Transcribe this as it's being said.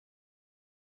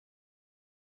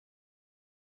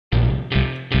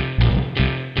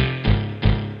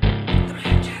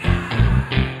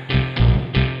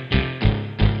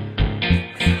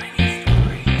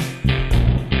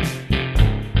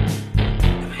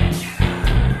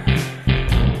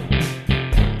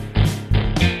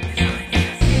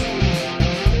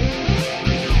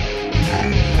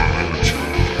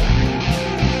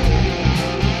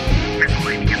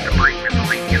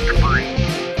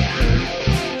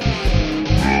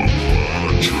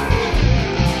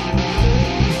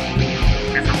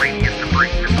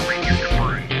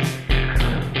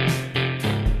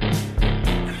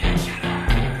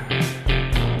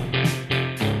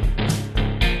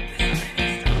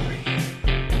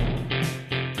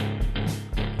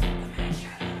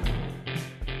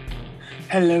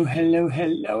Hello, hello,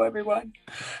 hello, everyone,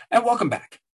 and welcome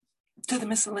back to the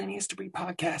Miscellaneous Debris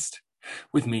Podcast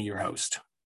with me, your host,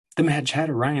 the Mad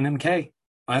Chatter, Ryan MK.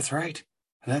 That's right.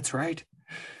 That's right.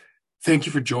 Thank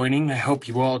you for joining. I hope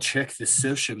you all check the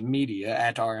social media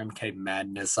at RMK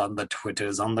Madness on the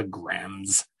Twitters, on the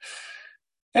Grams,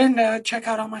 and check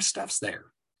out all my stuffs there.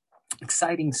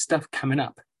 Exciting stuff coming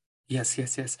up. Yes,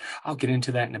 yes, yes. I'll get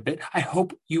into that in a bit. I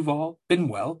hope you've all been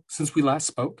well since we last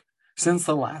spoke, since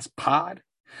the last pod.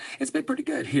 It's been pretty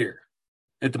good here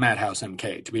at the Madhouse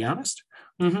MK, to be honest.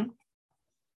 Mm-hmm.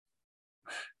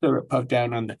 Throw a puff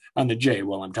down on the J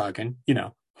while I'm talking.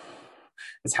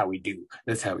 That's how we do.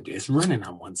 That's how we do. It's running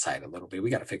on one side a little bit. We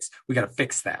gotta fix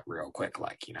that real quick,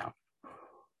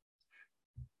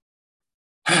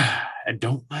 I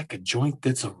don't like a joint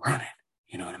that's a running.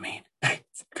 You know what I mean?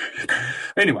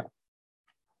 Anyway,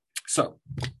 so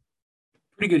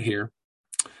pretty good here.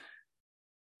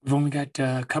 We've only got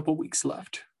a couple weeks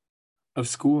left of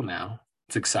school now.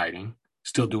 It's exciting.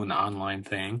 Still doing the online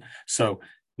thing. So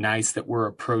nice that we're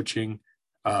approaching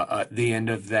the end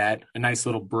of that. A nice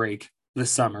little break this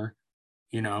summer.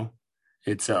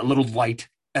 It's a little light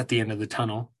at the end of the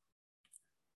tunnel.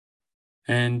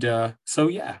 And so,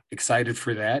 yeah, excited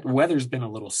for that. Weather's been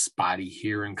a little spotty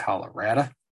here in Colorado.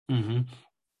 Mm-hmm.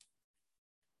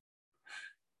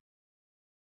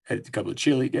 Had a couple of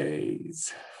chilly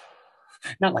days.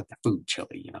 Not like the food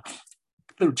chilly, a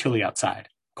little chilly outside,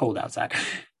 cold outside.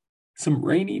 Some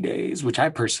rainy days, which I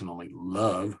personally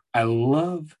love. I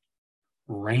love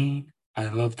rain. I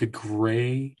love the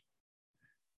gray.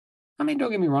 I mean,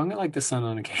 don't get me wrong, I like the sun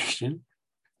on occasion.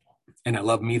 And I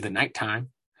love the nighttime.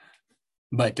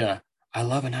 But I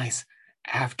love a nice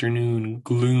afternoon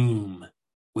gloom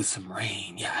with some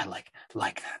rain. Yeah, I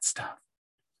like that stuff.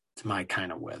 It's my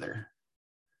kind of weather.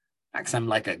 Because I'm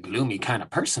like a gloomy kind of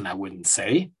person, I wouldn't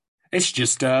say. It's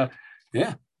just, yeah,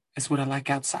 it's what I like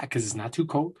outside because it's not too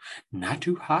cold, not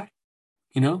too hot.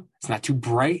 It's not too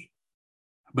bright,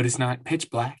 but it's not pitch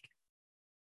black.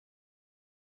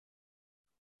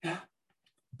 Yeah.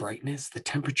 Brightness, the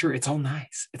temperature, it's all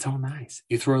nice. It's all nice.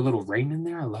 You throw a little rain in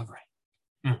there, I love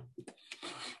rain.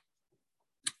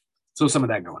 So some of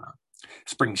that going on.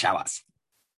 Spring showers.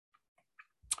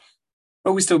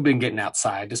 But we still been getting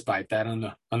outside despite that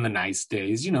on the nice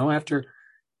days. After,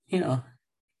 you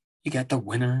got the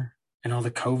winter and all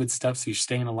the COVID stuff, so you're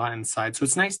staying a lot inside. So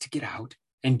it's nice to get out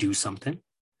and do something.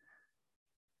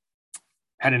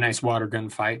 Had a nice water gun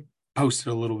fight.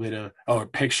 Posted a little bit of a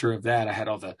picture of that. I had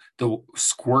all the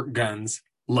squirt guns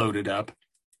loaded up,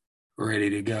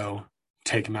 ready to go.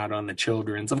 Take them out on the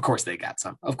children's. Of course they got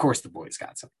some. Of course the boys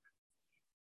got some.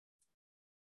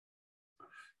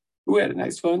 We had a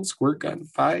nice fun squirt gun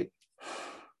fight.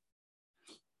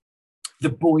 The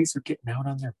boys are getting out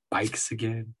on their bikes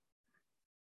again.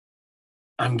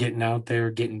 I'm getting out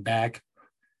there, getting back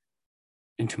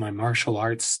into my martial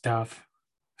arts stuff,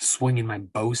 swinging my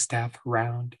bow staff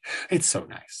around. It's so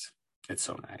nice. It's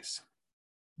so nice.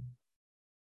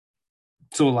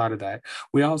 So a lot of that.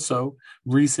 We also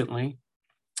recently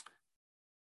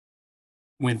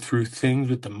went through things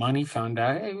with the money, found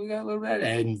out, hey, we got a little bit,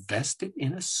 and invested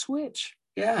in a Switch.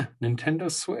 Yeah,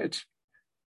 Nintendo Switch.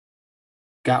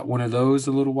 Got one of those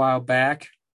a little while back.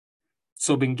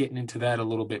 So been getting into that a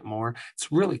little bit more.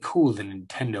 It's really cool, the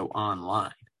Nintendo Online.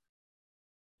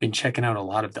 Been checking out a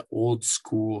lot of the old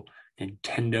school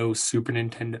Nintendo, Super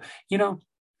Nintendo.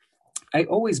 I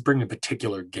always bring a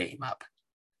particular game up.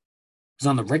 It was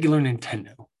on the regular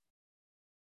Nintendo.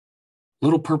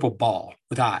 Little purple ball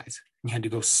with eyes. You had to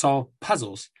go solve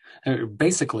puzzles.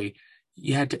 Basically,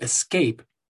 you had to escape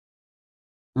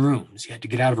rooms. You had to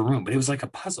get out of a room, but it was like a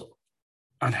puzzle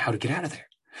on how to get out of there.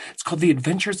 It's called The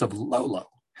Adventures of Lolo.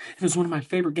 It was one of my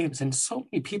favorite games. And so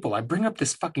many people, I bring up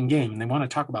this fucking game and they want to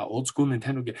talk about old school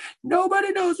Nintendo games.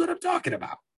 Nobody knows what I'm talking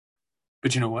about.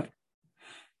 But you know what?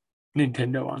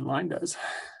 Nintendo Online does.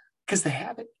 Because they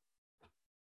have it.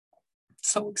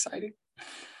 So exciting.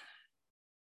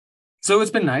 So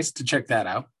it's been nice to check that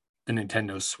out. The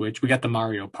Nintendo Switch. We got the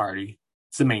Mario Party.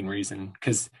 It's the main reason.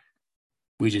 Because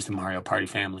we just a Mario Party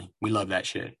family. We love that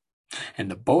shit.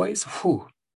 And the boys, whew,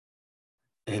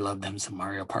 they love them some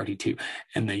Mario Party too.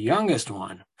 And the youngest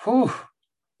one, whew,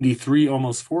 the 3,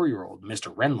 almost 4-year-old,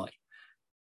 Mr. Renly,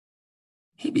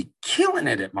 he be killing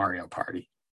it at Mario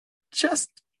Party. Just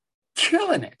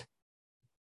killing it.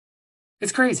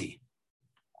 It's crazy.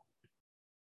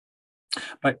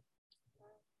 But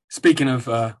speaking of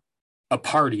a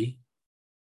party,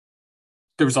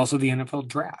 there was also the NFL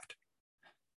draft.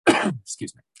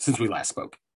 Excuse me, since we last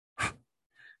spoke.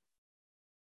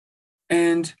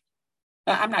 And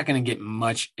I'm not going to get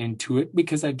much into it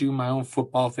because I do my own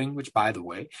football thing, which, by the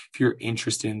way, if you're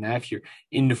interested in that, if you're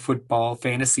into football,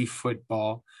 fantasy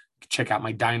football, check out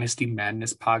my Dynasty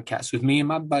Madness podcast with me and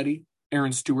my buddy,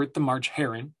 Aaron Stewart, the March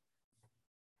Heron.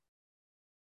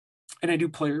 And I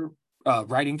do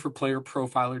writing for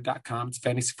playerprofiler.com. It's a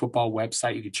fantasy football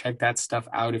website. You can check that stuff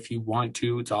out if you want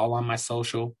to. It's all on my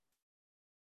social.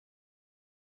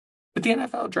 But the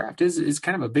NFL draft is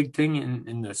kind of a big thing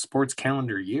in the sports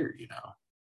calendar year, you know.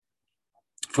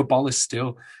 Football is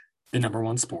still the number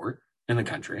one sport in the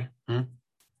country.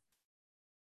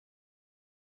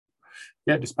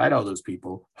 Yeah, despite all those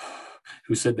people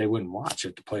who said they wouldn't watch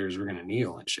if the players were going to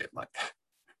kneel and shit like that.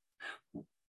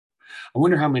 I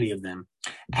wonder how many of them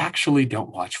actually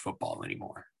don't watch football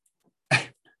anymore. I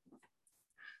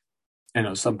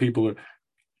know some people are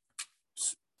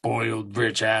spoiled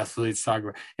rich athletes talk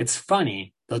about. It's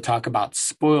funny, they'll talk about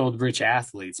spoiled rich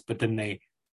athletes, but then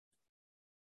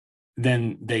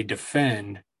they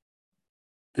defend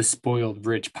the spoiled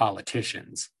rich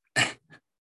politicians.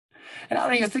 And I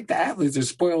don't even think the athletes are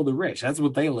spoiled or rich. That's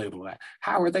what they label that.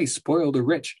 How are they spoiled or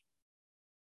rich?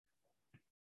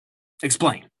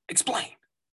 Explain.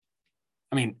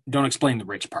 I mean, don't explain the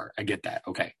rich part. I get that.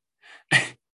 Okay.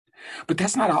 But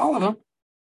that's not all of them.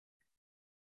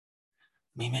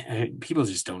 I mean, man, people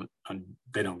just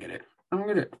they don't get it. I don't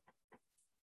get it.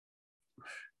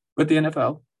 But the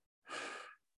NFL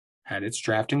had its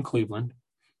draft in Cleveland.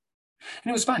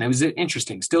 And it was fun. It was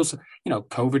interesting. Still,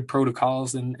 COVID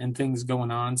protocols and things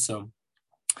going on. So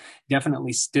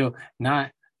definitely still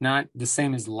not the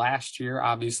same as last year,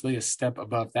 obviously a step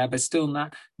above that, but still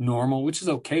not normal, which is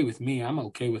okay with me. I'm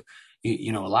okay with,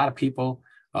 a lot of people,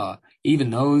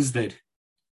 even those that,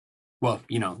 well,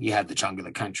 you have the chunk of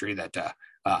the country that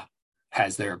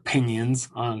has their opinions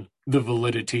on the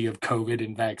validity of COVID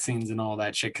and vaccines and all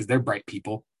that shit because they're bright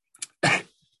people.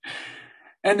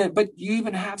 But you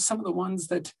even have some of the ones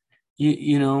that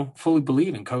fully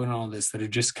believe in COVID and all this that are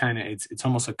just kind of it's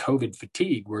almost a COVID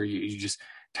fatigue where you just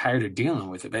tired of dealing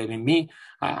with it. But I mean, me,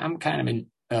 I'm kind of an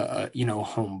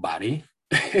homebody.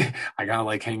 I kind of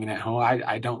like hanging at home.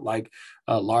 I don't like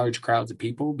large crowds of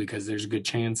people because there's a good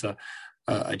chance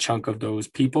a chunk of those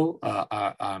people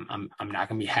I'm not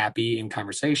going to be happy in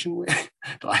conversation with.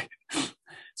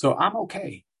 So I'm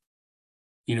okay.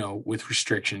 With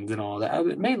restrictions and all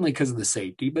that, mainly because of the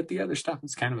safety, but the other stuff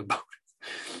is kind of a bonus.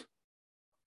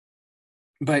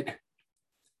 But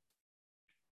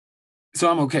so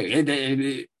I'm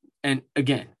okay. And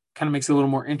again, kind of makes it a little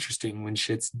more interesting when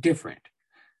shit's different.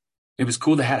 It was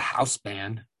cool to have a house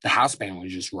band. The house band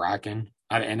was just rocking.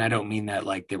 And I don't mean that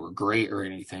like they were great or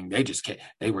anything.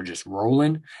 They were just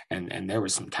rolling. And there were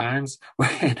some times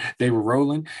when they were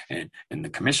rolling and the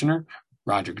commissioner,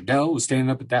 Roger Goodell, was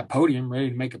standing up at that podium ready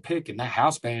to make a pick, and that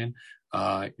house band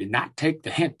did not take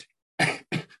the hint.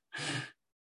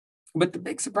 But the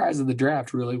big surprise of the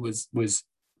draft really was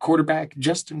quarterback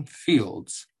Justin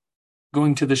Fields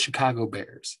going to the Chicago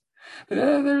Bears. But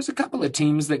there's a couple of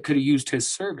teams that could have used his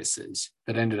services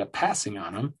that ended up passing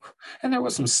on him. And there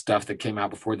was some stuff that came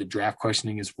out before the draft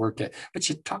questioning his work. But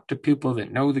you talk to people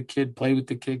that know the kid, play with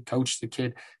the kid, coach the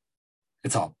kid.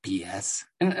 It's all BS.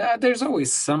 And there's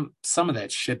always some of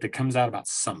that shit that comes out about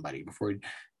somebody before. It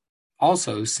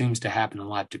also seems to happen a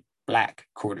lot to black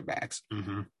quarterbacks.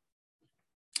 Mm-hmm.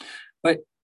 But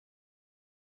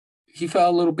he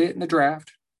fell a little bit in the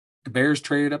draft. The Bears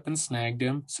traded up and snagged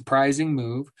him. Surprising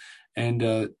move. And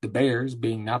the Bears,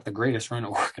 being not the greatest run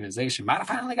organization, might have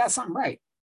finally got something right.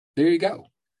 There you go.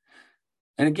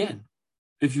 And again,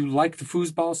 if you like the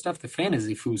foosball stuff, the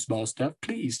fantasy foosball stuff,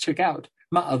 please check out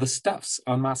my other stuffs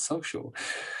on my social.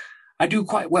 I do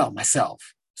quite well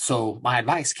myself, so my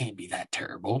advice can't be that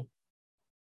terrible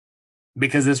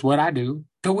because it's what I do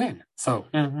to win. So,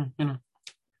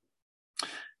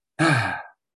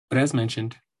 But as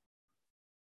mentioned,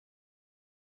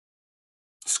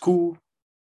 school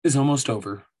is almost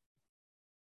over.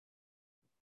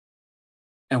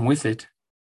 And with it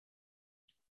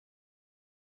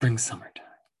brings summertime.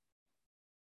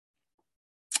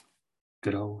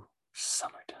 Good old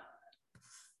summertime.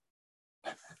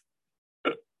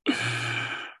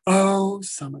 Oh,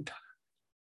 summertime.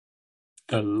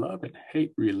 The love and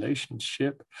hate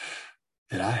relationship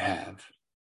that I have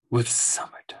with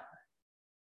summertime.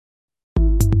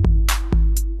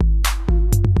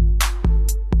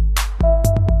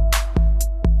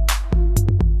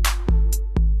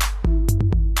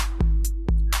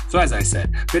 So as I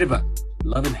said, a bit of a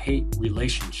love and hate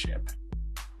relationship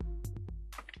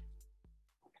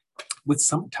with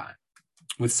summertime.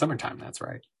 With summertime, that's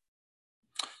right.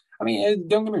 I mean,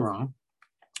 don't get me wrong.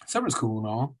 Summer's cool and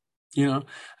all. I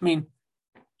mean,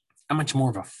 I'm much more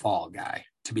of a fall guy,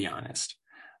 to be honest.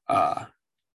 Uh,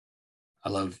 I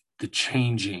love the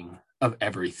changing of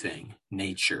everything,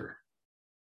 nature,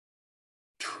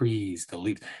 trees, the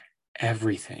leaves,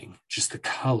 everything, just the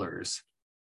colors.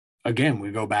 Again,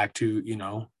 we go back to,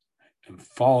 in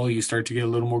fall, you start to get a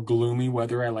little more gloomy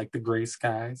weather. I like the gray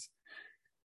skies.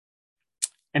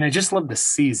 And I just love the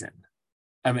season.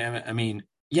 I mean,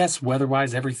 yes,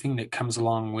 weather-wise, everything that comes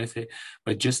along with it,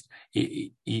 but just,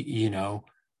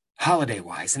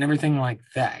 holiday-wise and everything like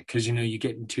that. Because, you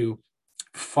get into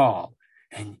fall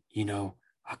and,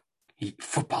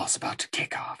 football's about to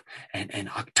kick off and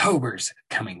October's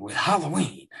coming with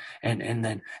Halloween and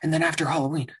then after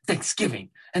Halloween, Thanksgiving,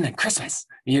 and then Christmas.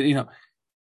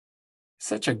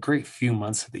 Such a great few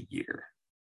months of the year.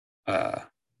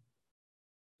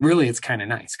 Really, it's kind of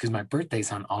nice because my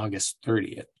birthday's on August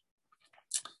 30th.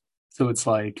 So it's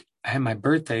like I had my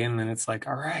birthday and then it's like,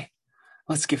 all right,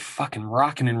 let's get fucking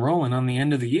rocking and rolling on the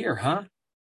end of the year, huh?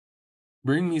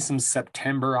 Bring me some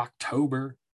September,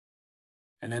 October,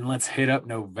 and then let's hit up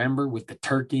November with the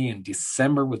turkey and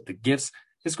December with the gifts.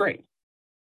 It's great.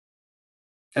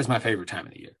 That's my favorite time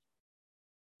of the year.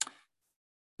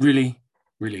 Really,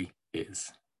 really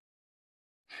is.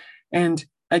 And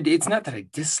it's not that I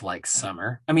dislike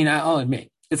summer. I mean, I'll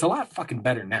admit, it's a lot fucking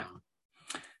better now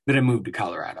that I moved to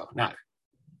Colorado. Not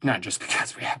just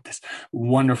because we have this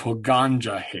wonderful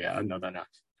ganja here. No.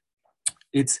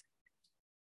 It's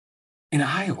in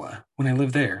Iowa, when I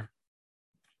lived there,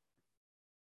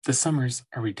 the summers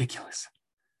are ridiculous.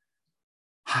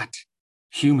 Hot,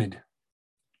 humid.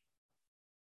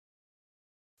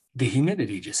 The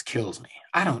humidity just kills me.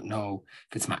 I don't know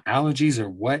if it's my allergies or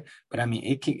what, but I mean,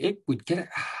 it would get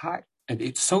hot. And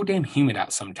it's so damn humid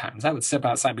out sometimes. I would step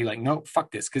outside and be like, no,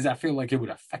 fuck this, because I feel like it would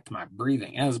affect my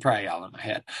breathing. And it was probably all in my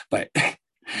head. But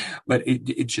but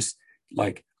it just,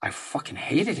 like, I fucking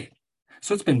hated it.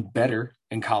 So it's been better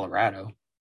in Colorado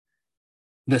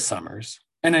this summers.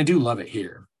 And I do love it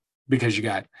here because you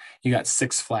got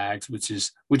Six Flags, which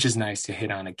is nice to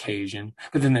hit on occasion.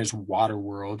 But then there's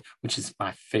Waterworld, which is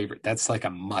my favorite. That's like a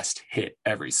must hit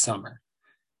every summer.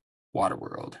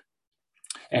 Waterworld.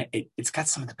 And it's got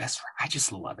some of the best. I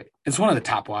just love it. It's one of the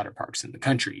top water parks in the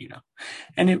country,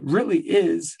 and it really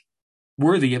is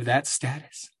worthy of that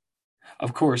status.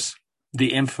 Of course,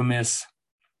 the infamous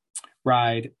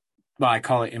ride. Well, I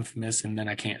call it infamous, and then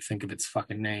I can't think of its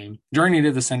fucking name. Journey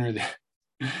to the Center of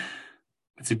the.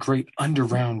 It's a great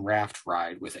underground raft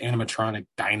ride with animatronic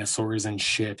dinosaurs and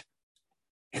shit.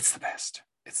 It's the best.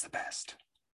 It's the best.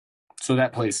 So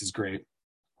that place is great.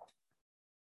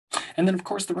 And then, of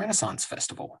course, the Renaissance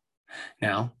Festival.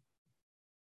 Now,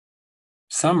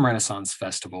 some Renaissance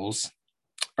festivals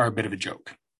are a bit of a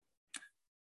joke.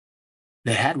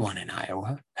 They had one in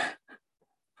Iowa.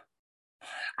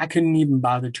 I couldn't even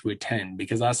bother to attend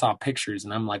because I saw pictures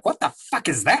and I'm like, what the fuck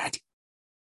is that?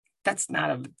 That's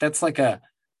like a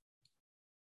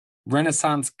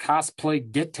Renaissance cosplay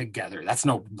get together. That's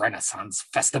no Renaissance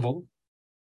festival.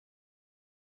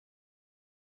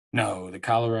 No, the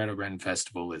Colorado Ren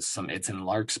Festival it's in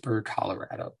Larkspur,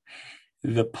 Colorado.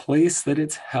 The place that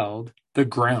it's held, the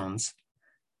grounds,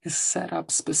 is set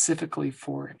up specifically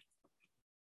for it.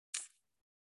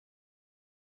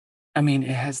 I mean, it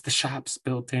has the shops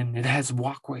built in, it has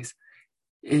walkways,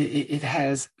 it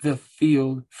has the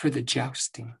field for the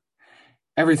jousting,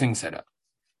 everything set up.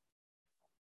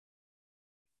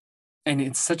 And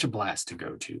it's such a blast to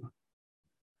go to.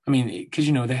 I mean, because,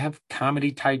 they have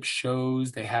comedy type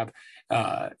shows, they have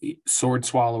sword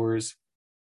swallowers.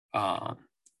 I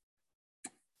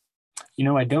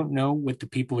don't know what the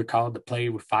people are called that play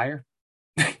with fire.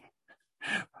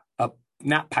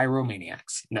 Not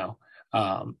pyromaniacs, no.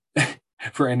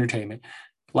 For entertainment,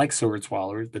 like sword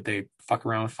swallowers, but they fuck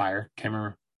around with fire. Can't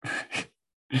remember.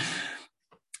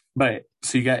 But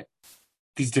so you got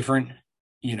these different,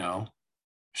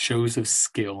 shows of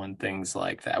skill and things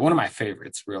like that. One of my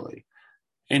favorites, really,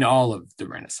 in all of the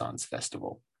Renaissance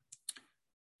Festival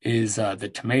is the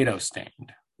tomato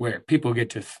stand, where people get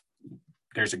to.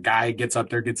 There's a guy gets up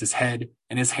there, gets his head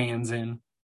and his hands in,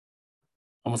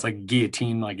 almost like a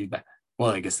guillotine.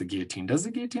 Well, I guess the guillotine. Does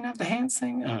the guillotine have the hands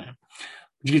thing? I don't know.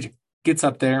 He gets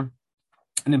up there,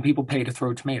 and then people pay to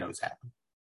throw tomatoes at him.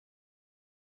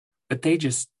 But they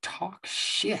just talk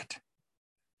shit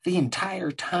the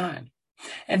entire time.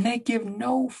 And they give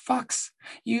no fucks.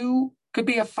 You could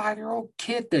be a 5-year-old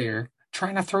kid there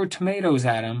trying to throw tomatoes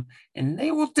at him, and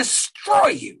they will destroy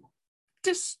you.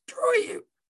 Destroy you.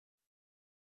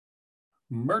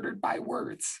 Murdered by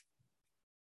words.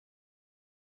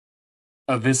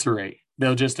 Eviscerate.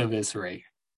 They'll just eviscerate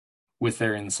with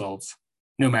their insults,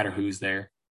 no matter who's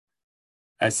there.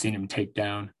 I've seen him take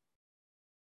down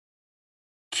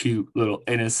cute little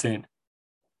innocent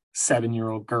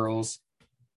 7-year-old girls,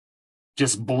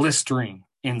 just blistering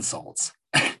insults.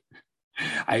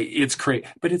 It's crazy,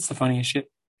 but it's the funniest shit.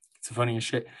 It's the funniest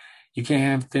shit. You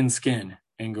can't have thin skin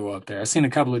and go up there. I've seen a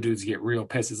couple of dudes get real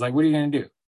pissed. It's like, what are you gonna do?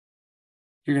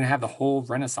 You're gonna have the whole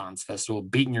Renaissance Festival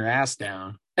beating your ass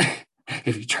down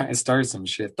if you try and start some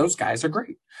shit. Those guys are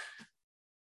great.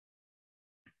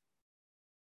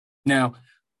 Now,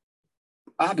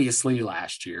 obviously,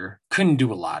 last year couldn't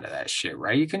do a lot of that shit,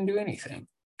 right? You couldn't do anything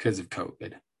because of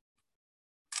COVID.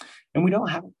 And we don't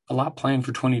have a lot planned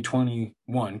for 2021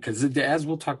 because, as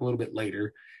we'll talk a little bit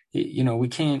later, we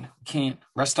can't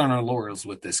rest on our laurels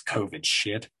with this COVID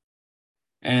shit.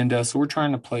 And so we're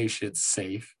trying to play shit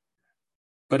safe.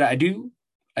 But I do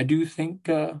think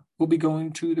we'll be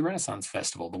going to the Renaissance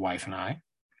Festival, the wife and I.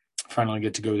 Finally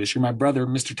get to go this year. My brother,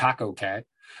 Mr. Taco Cat,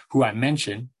 who I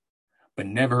mentioned, but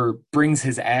never brings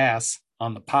his ass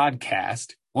on the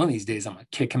podcast. One of these days, I'm going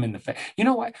to kick him in the face. You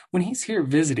know what? When he's here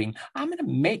visiting, I'm going to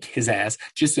make his ass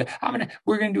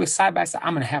we're going to do a side by side.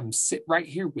 I'm going to have him sit right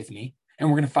here with me and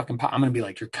we're going to fucking pod. I'm going to be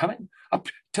like, you're coming up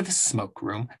to the smoke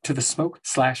room, to the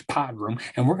smoke/pod room,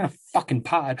 and we're going to fucking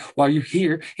pod while you're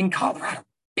here in Colorado,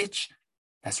 bitch.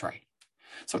 That's right.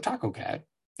 So Taco Cat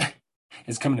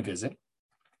is coming to visit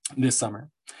this summer,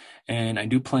 and I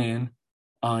do plan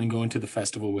on going to the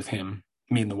festival with him.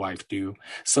 Me and the wife do.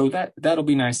 So that'll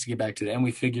be nice to get back to that. And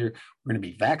we figure we're going to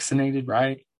be vaccinated,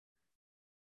 right?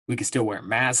 We can still wear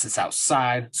masks. It's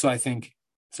outside. So I think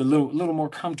it's a little more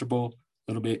comfortable,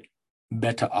 a little bit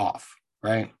better off,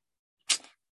 right?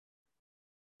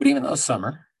 But even though it's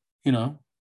summer, and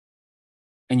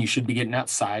you should be getting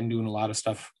outside and doing a lot of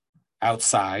stuff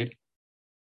outside,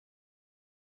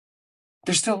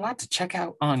 there's still a lot to check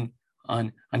out on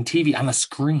TV, on the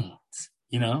screens,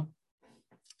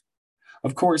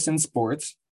 Of course, in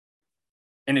sports,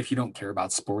 and if you don't care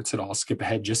about sports at all, skip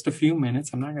ahead just a few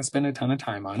minutes. I'm not going to spend a ton of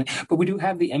time on it, but we do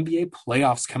have the NBA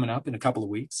playoffs coming up in a couple of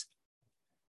weeks.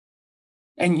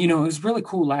 And, it was really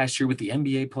cool last year with the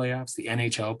NBA playoffs, the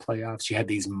NHL playoffs. You had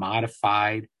these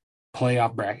modified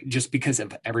playoff bracket just because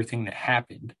of everything that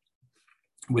happened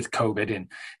with COVID,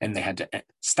 and they had to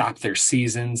stop their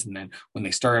seasons. And then when they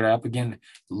started up again,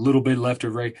 a little bit left or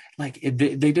right,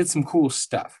 they did some cool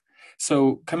stuff.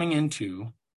 So coming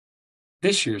into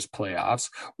this year's playoffs,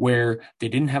 where they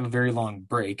didn't have a very long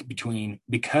break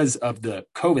because of the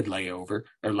COVID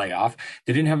layoff,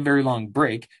 they didn't have a very long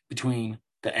break between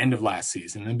the end of last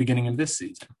season and the beginning of this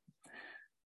season.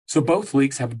 So both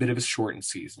leagues have a bit of a shortened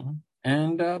season,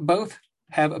 and both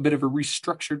have a bit of a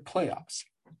restructured playoffs.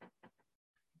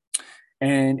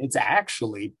 And it's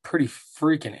actually pretty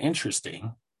freaking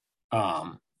interesting.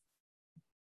 The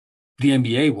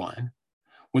NBA one,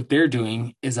 what they're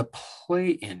doing is a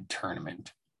play-in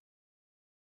tournament.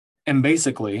 And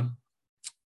basically,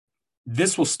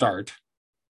 this will start,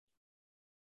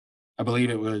 I believe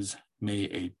it was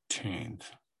May 18th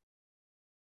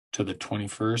to the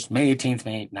 21st, May 18th,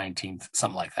 May 19th,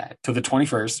 something like that, to the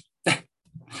 21st.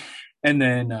 And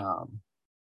then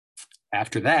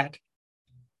after that,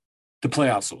 the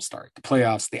playoffs will start.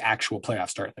 The actual playoffs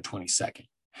start on the 22nd.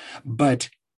 But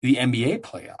the NBA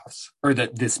playoffs, or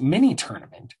this mini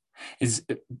tournament, is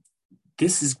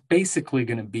basically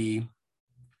going to be,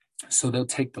 so they'll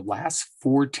take the last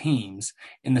 4 teams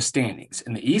in the standings,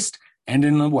 in the East and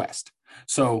in the West.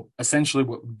 So essentially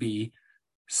what would be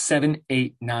 7,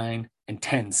 8, 9, and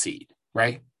 10 seed,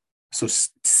 right? So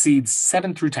seeds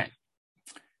 7 through 10.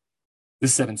 The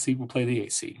 7 seed will play the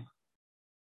 8 seed.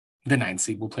 The 9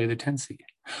 seed will play the 10 seed.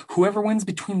 Whoever wins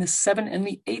between the 7 and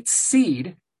the 8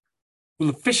 seed will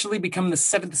officially become the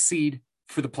 7th seed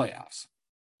for the playoffs.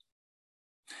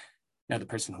 The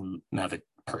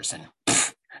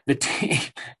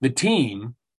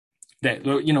team that,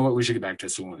 what, we should get back to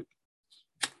soon.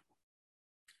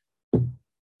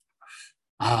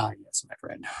 Yes, my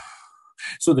friend.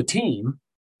 So the team,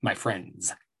 my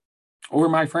friends, or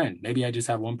my friend, maybe I just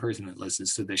have one person that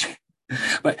listens to this,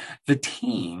 but the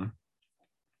team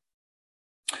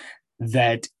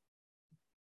that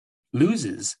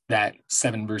loses that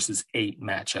 7 versus 8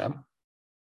 matchup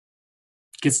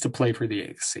gets to play for the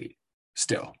 8th seed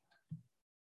still,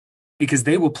 because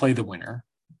they will play the winner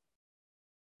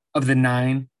of the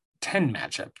 9-10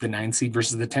 matchup, the 9 seed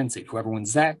versus the 10 seed. Whoever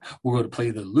wins that will go to play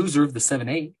the loser of the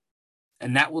 7-8,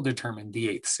 and that will determine the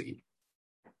 8th seed.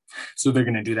 So they're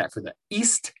going to do that for the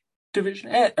East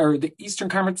Division, or the Eastern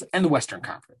Conference and the Western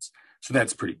Conference. So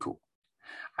that's pretty cool.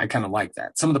 I kind of like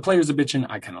that. Some of the players are bitching.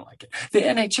 I kind of like it. The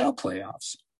NHL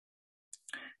playoffs,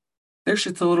 their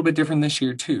shit's a little bit different this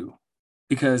year too,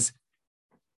 because,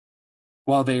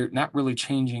 while they're not really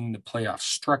changing the playoff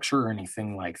structure or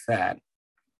anything like that,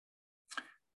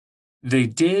 they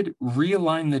did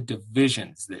realign the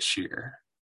divisions this year.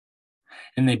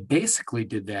 And they basically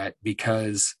did that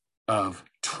because of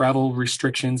travel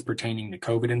restrictions pertaining to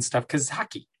COVID and stuff, because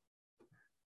hockey,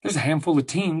 there's a handful of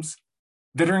teams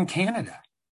that are in Canada.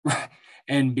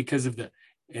 And because of the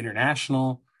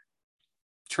international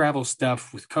travel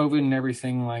stuff with COVID and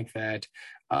everything like that,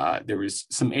 there was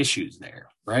some issues there,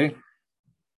 right?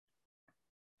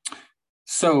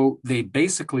 So they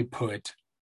basically put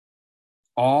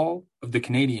all of the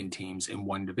Canadian teams in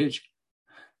one division.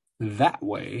 That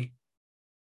way,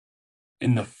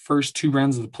 in the first 2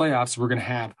 rounds of the playoffs, we're going to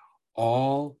have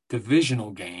all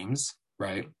divisional games,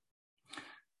 right?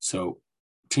 So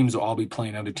teams will all be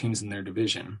playing other teams in their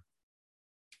division.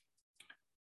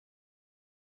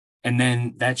 And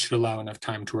then that should allow enough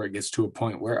time to where it gets to a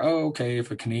point where, oh, okay, if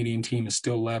a Canadian team is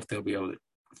still left, they'll be able to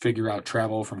figure out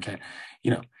travel from Canada.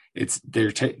 You know, they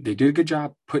did a good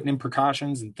job putting in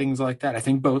precautions and things like that. I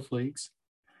think both leagues.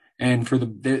 And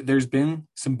there's been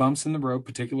some bumps in the road,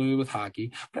 particularly with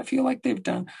hockey, but I feel like they've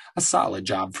done a solid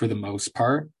job for the most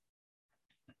part.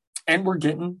 And we're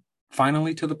getting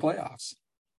finally to the playoffs.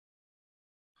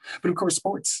 But of course,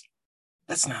 sports,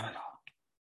 that's not it all.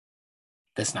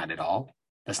 That's not it all.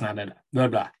 That's not it. Blah,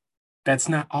 blah. That's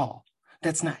not all.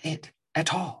 That's not it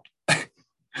at all.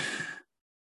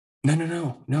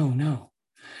 No.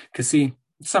 Because see,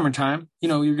 summertime,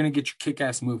 you're going to get your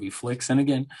kick-ass movie flicks. And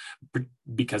again,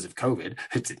 because of COVID,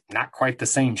 it's not quite the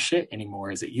same shit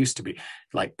anymore as it used to be.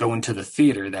 Like going to the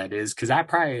theater, that is. Because I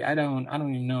don't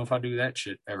even know if I'll do that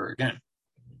shit ever again.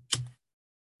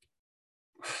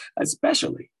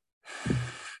 Especially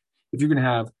if you're going to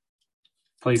have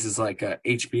places like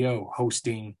HBO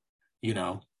hosting,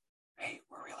 hey,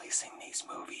 we're releasing these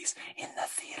movies in the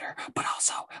theater, but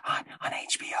also on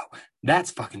HBO.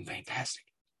 That's fucking fantastic.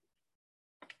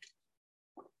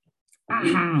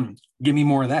 Give me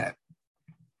more of that.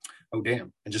 Oh,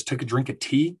 damn. I just took a drink of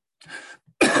tea.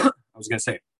 I was going to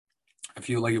say, I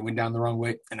feel like it went down the wrong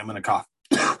way, and I'm going to cough.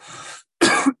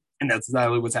 And that's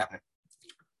exactly what's happening.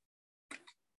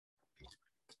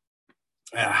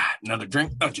 Another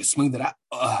drink. Oh, just smooth it out.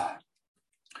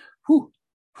 Whew.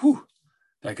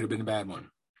 That could have been a bad one.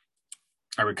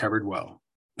 I recovered well.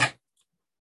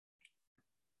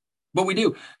 But we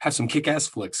do have some kick-ass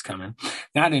flicks coming.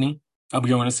 Not any. I'll be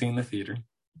going to see in the theater.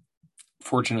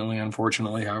 Fortunately,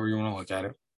 unfortunately, however you want to look at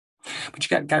it. But you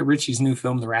got Guy Ritchie's new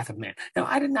film, The Wrath of Man. Now,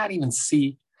 I did not even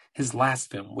see his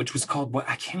last film, which was called what?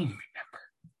 I can't even remember.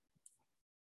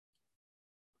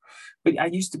 But I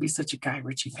used to be such a Guy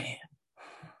Ritchie fan.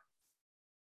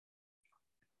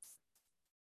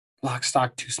 Lock,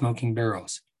 Stock, Two Smoking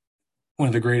Barrels. One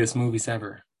of the greatest movies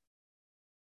ever.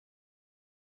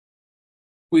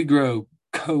 We grow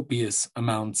copious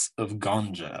amounts of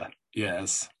ganja.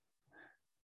 Yes.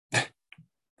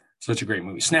 Such a great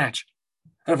movie. Snatch.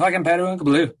 A fucking pedal Uncle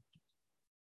Blue.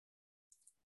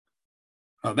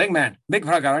 Oh, big man. Big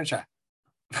fucker, aren't you?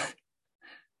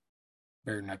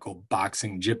 Bare knuckle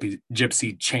boxing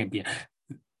gypsy champion.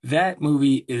 That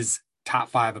movie is top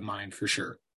 5 of mine for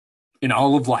sure. In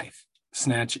all of life,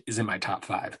 Snatch is in my top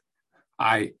 5.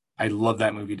 I love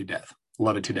that movie to death.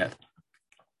 Love it to death.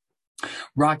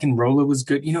 Rock and Rolla was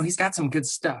good. He's got some good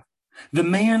stuff. The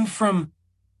Man from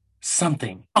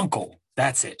Something. Uncle.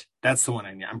 That's it. That's the one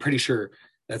I'm pretty sure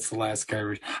that's the last guy.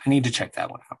 I need to check that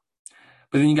one out.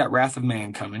 But then you got Wrath of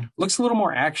Man coming. Looks a little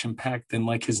more action-packed than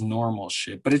like his normal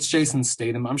shit. But it's Jason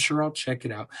Statham. I'm sure I'll check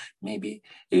it out. Maybe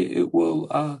it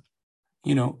will,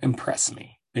 impress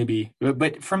me. Maybe.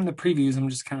 But from the previews, I'm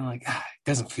just kind of like, it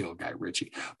doesn't feel Guy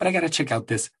Ritchie. But I got to check out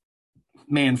this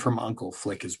Man from Uncle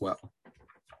flick as well.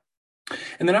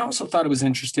 And then I also thought it was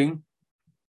interesting.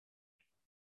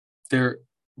 They're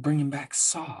bringing back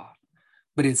Saw.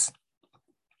 But it's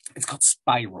called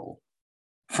Spiral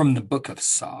from the book of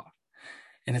Saw.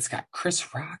 And it's got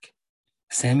Chris Rock,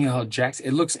 Samuel L. Jackson.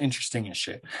 It looks interesting as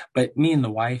shit. But me and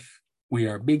the wife, we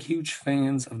are big, huge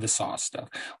fans of the Saw stuff.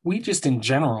 We just, in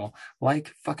general,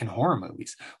 like fucking horror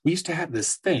movies. We used to have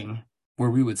this thing where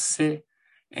we would sit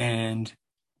and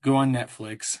go on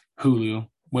Netflix, Hulu,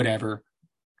 whatever,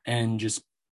 and just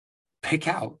pick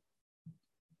out.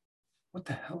 What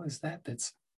the hell is that?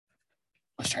 Let's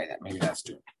try that. Maybe that's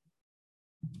true.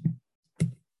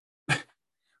 But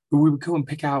we would go and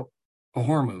pick out a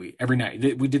horror movie every night.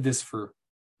 We did this for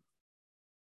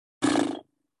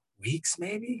weeks,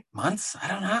 maybe months. I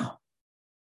don't know.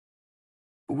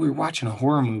 But we were watching a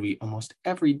horror movie almost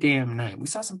every damn night. We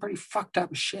saw some pretty fucked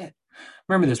up shit.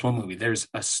 Remember this one movie? There's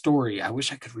a story. I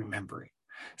wish I could remember it.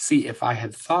 See, if I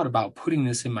had thought about putting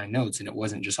this in my notes and it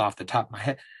wasn't just off the top of my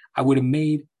head, I would have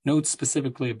made notes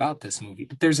specifically about this movie.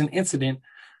 But there's an incident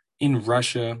in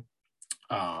Russia,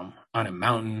 on a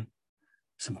mountain.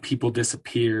 Some people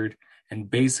disappeared,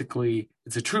 and basically,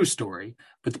 it's a true story.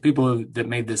 But the people that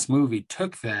made this movie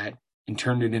took that and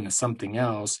turned it into something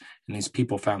else. And these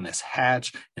people found this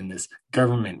hatch and this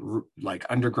government like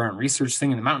underground research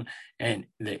thing in the mountain, and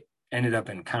they ended up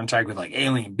in contact with like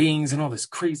alien beings and all this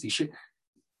crazy shit.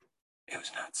 It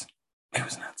was nuts. It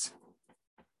was nuts.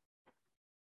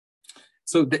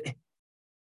 So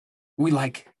we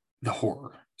like the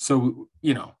horror. So,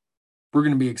 we're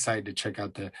going to be excited to check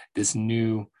out this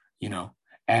new,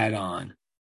 add-on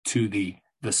to the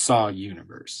Saw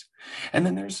universe. And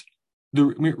then there's the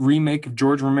remake of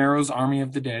George Romero's Army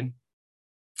of the Dead.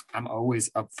 I'm always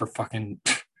up for fucking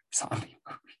zombie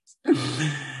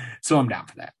movies. So I'm down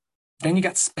for that. Then you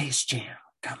got Space Jam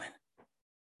coming.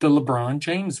 The LeBron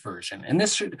James version. And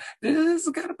this has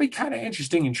got to be kind of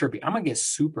interesting and trippy. I'm going to get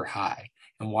super high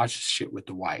and watch this shit with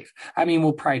the wife. I mean,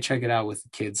 we'll probably check it out with the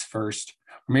kids first.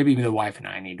 Or maybe the wife and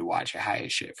I need to watch it high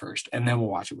as shit first, and then we'll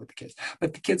watch it with the kids.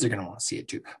 But the kids are going to want to see it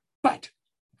too. But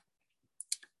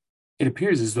it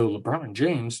appears as though LeBron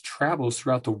James travels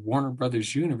throughout the Warner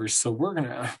Brothers universe. So we're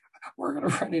gonna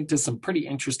run into some pretty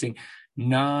interesting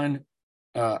non-cartoon,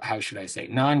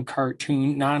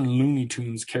 non-Looney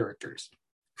Tunes characters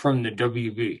from the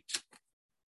WB.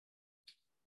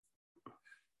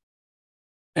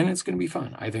 And it's going to be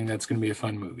fun. I think that's going to be a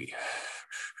fun movie.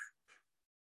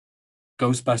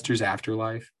 Ghostbusters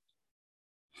Afterlife.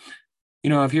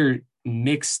 I've heard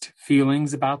mixed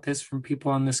feelings about this from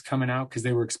people on this coming out because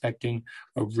they were expecting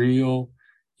a real,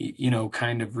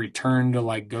 kind of return to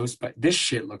like but this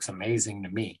shit looks amazing to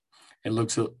me. It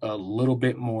looks a little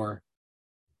bit more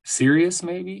serious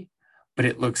maybe, but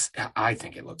I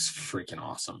think it looks freaking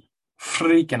awesome.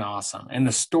 Freaking awesome. And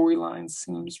the storyline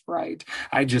seems right.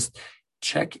 I just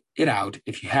check it out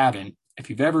if you haven't. If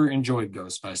you've ever enjoyed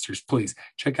Ghostbusters, please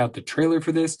check out the trailer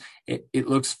for this. It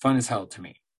looks fun as hell to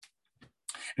me.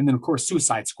 And then, of course,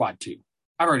 Suicide Squad 2.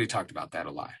 I've already talked about that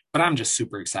a lot, but I'm just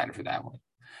super excited for that one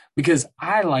because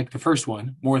I like the first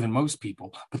one more than most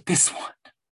people, but this one,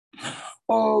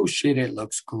 oh shit, it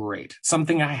looks great.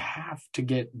 Something I have to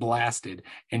get blasted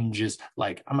and just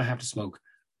like, I'm going to have to smoke,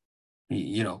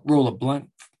 roll a blunt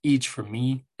each for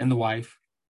me and the wife.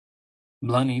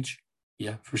 Blunt each.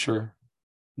 Yeah, for sure.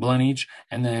 Blunt each,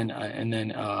 and then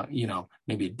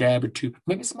maybe a dab or two,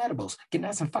 maybe some edibles. Get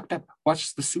nice and fucked up.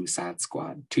 Watch the Suicide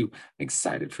Squad 2.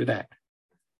 Excited for that.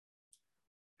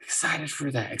 Excited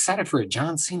for a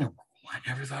John Cena role. I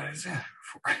never thought I'd say that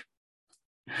before,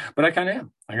 but I kind of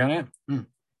am.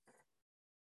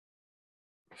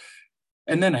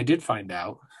 And then I did find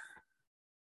out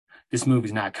this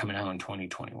movie's not coming out in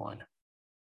 2021,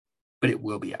 but it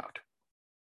will be out.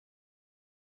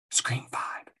 Scream 5.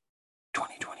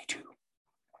 2022.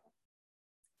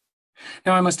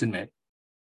 Now, I must admit,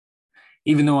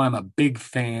 even though I'm a big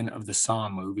fan of the Saw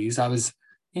movies, I was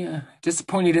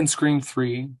disappointed in Scream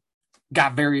 3.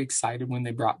 Got very excited when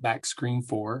they brought back Scream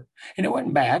 4, and it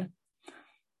wasn't bad.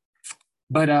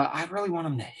 But I really want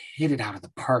them to hit it out of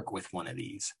the park with one of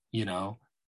these,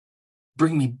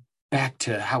 bring me back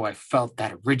to how I felt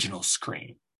that original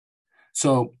Scream.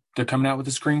 So they're coming out with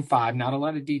a Scream 5. Not a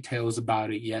lot of details about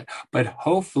it yet, but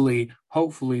hopefully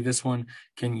this one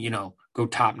can, go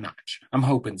top notch. I'm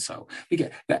hoping so.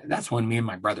 Because that's one me and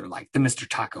my brother like, the Mr.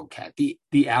 Taco Cat, the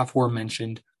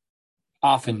aforementioned,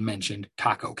 often mentioned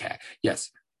Taco Cat.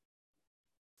 Yes.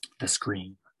 The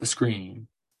Scream. It's good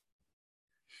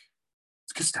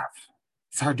stuff.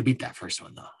 It's hard to beat that first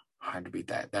one though. Hard to beat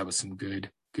that. That was some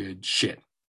good shit.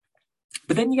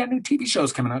 But then you got new TV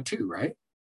shows coming out too, right?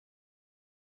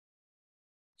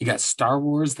 You got Star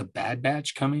Wars, The Bad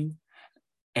Batch coming.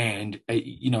 And,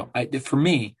 for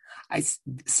me, I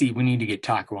see we need to get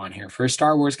Taco on here. For a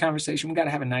Star Wars conversation, we got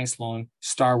to have a nice, long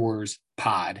Star Wars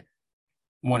pod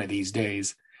one of these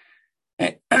days.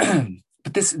 But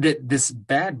this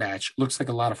Bad Batch looks like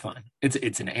a lot of fun.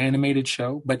 It's an animated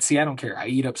show, but see, I don't care. I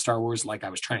eat up Star Wars like I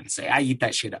was trying to say. I eat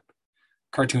that shit up.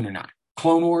 Cartoon or not.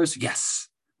 Clone Wars, yes.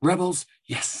 Rebels,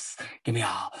 yes. Give me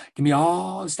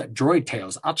all stuff. Droid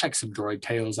Tales. I'll check some Droid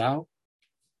Tales out.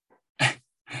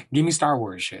 Give me Star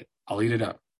Wars shit. I'll eat it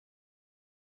up.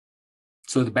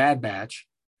 So the Bad Batch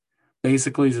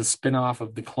basically is a spinoff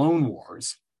of the Clone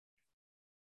Wars,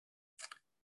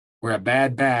 where a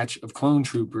bad batch of clone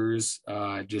troopers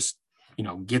just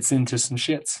gets into some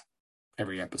shits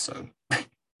every episode.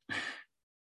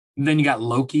 Then you got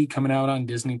Loki coming out on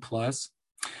Disney Plus.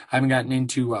 I haven't gotten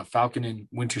into Falcon and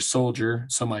Winter Soldier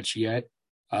so much yet.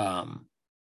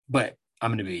 But I'm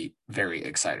going to be very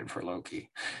excited for Loki.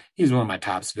 He's one of my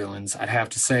top villains. I'd have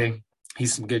to say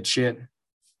he's some good shit.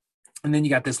 And then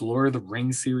you got this Lord of the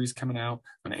Rings series coming out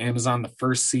on Amazon. The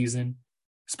first season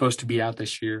supposed to be out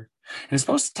this year, and it's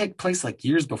supposed to take place like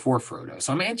years before Frodo.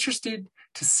 So I'm interested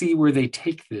to see where they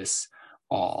take this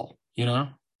all.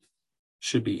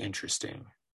 Should be interesting.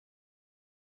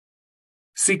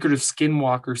 Secret of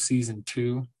Skinwalker season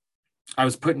 2. I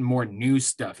was putting more new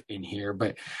stuff in here,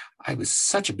 but I was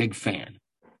such a big fan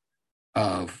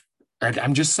of.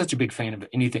 I'm just such a big fan of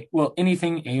anything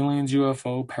aliens,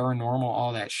 UFO, paranormal,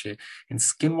 all that shit. And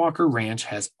Skinwalker Ranch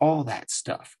has all that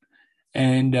stuff.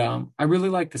 And I really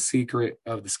like the secret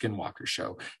of the Skinwalker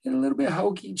show. It's a little bit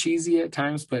hokey, cheesy at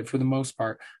times, but for the most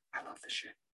part, I love the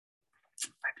shit.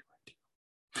 I do.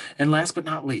 And last but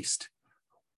not least,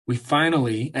 we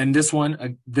finally, and this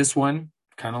one,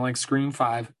 kind of like Scream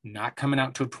 5, not coming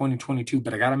out till 2022,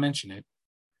 but I got to mention it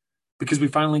because we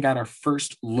finally got our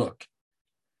first look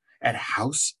at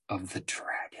House of the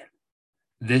Dragon.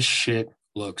 This shit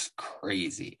looks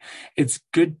crazy. It's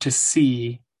good to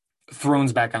see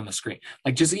Thrones back on the screen.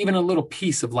 Like just even a little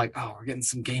piece of like, oh, we're getting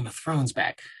some Game of Thrones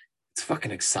back. It's fucking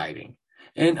exciting.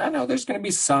 And I know there's going to be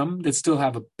some that still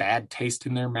have a bad taste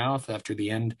in their mouth after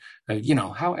the end,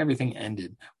 how everything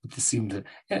ended with the season.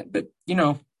 But,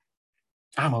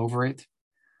 I'm over it.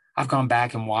 I've gone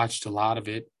back and watched a lot of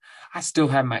it. I still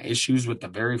have my issues with the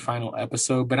very final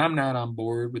episode, but I'm not on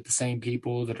board with the same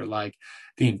people that are like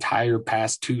the entire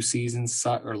past 2 seasons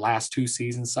suck or last 2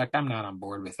 seasons sucked. I'm not on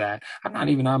board with that. I'm not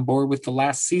even on board with the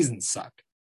last season sucked.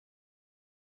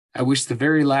 I wish the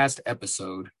very last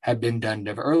episode had been done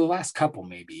or the last couple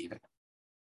maybe even.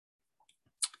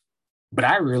 But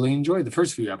I really enjoyed the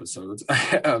first few episodes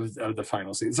of the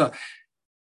final season. So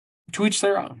to each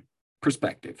their own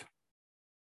perspective.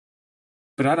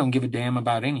 But I don't give a damn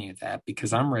about any of that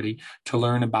because I'm ready to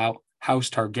learn about House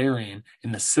Targaryen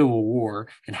in the Civil War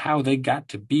and how they got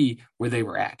to be where they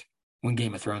were at when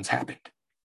Game of Thrones happened.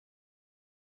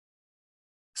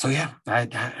 So yeah,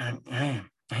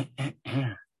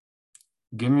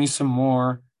 give me some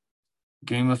more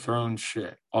Game of Thrones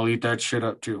shit. I'll eat that shit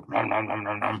up too. Nom, nom, nom,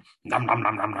 nom, nom. Nom, nom,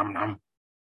 nom, nom, nom, nom.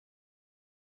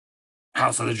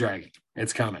 House of the Dragon.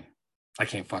 It's coming. I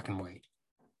can't fucking wait.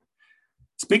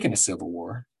 Speaking of Civil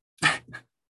War,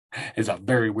 it's a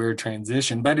very weird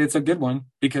transition, but it's a good one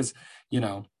because,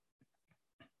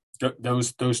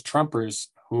 those Trumpers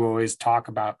who always talk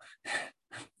about,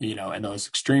 and those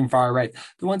extreme far right,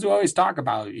 the ones who always talk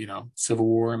about, Civil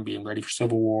War and being ready for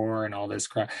Civil War and all this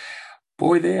crap.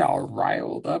 Boy, they are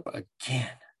riled up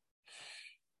again.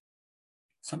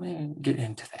 So I'm going to get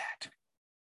into that.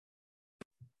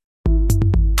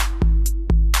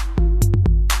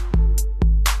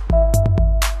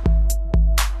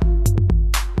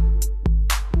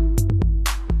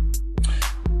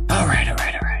 All right.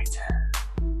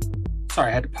 Sorry,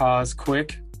 I had to pause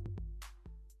quick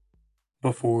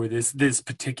before this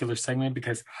particular segment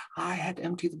because I had to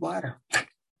empty the bladder.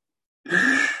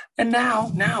 And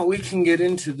now we can get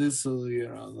into this,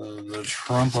 the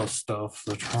Trump stuff,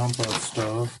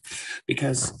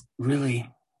 because really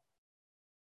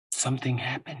something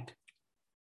happened.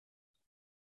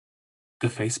 The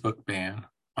Facebook ban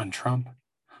on Trump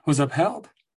was upheld.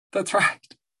 That's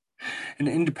right. An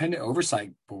independent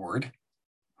oversight board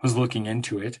was looking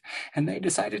into it, and they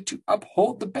decided to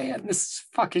uphold the ban. This is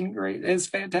fucking great. It's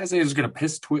fantastic. It's going to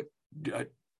piss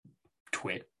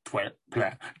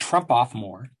Trump off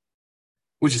more,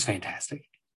 which is fantastic.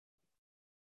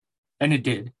 And it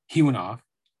did. He went off.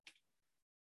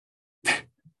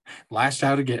 Lashed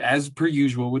out again, as per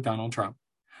usual with Donald Trump.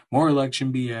 More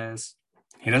election BS.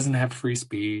 He doesn't have free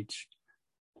speech.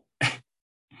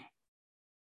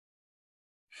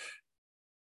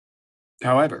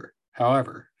 However,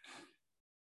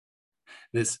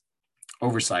 this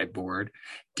oversight board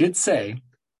did say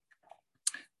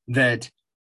that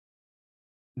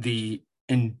the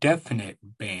indefinite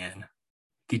ban,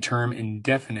 the term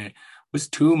indefinite, was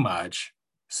too much.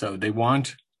 So they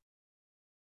want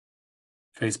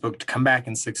Facebook to come back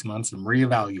in 6 months and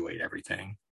reevaluate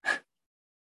everything.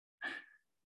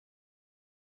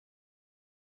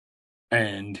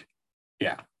 And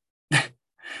yeah.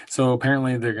 So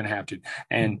apparently they're going to have to.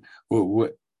 And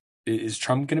what is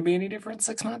Trump going to be any different in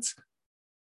 6 months?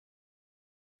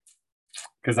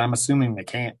 Because I'm assuming they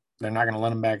can't. They're not going to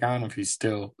let him back on if he's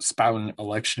still spouting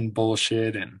election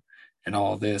bullshit and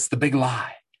all this. The big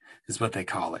lie is what they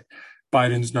call it.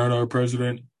 Biden's not our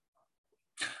president.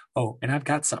 Oh, and I've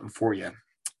got something for you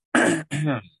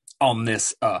on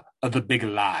this, the big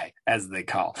lie, as they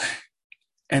call.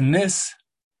 And this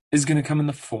is going to come in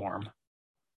the form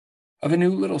of a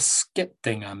new little skit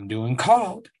thing I'm doing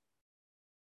called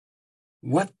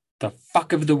What the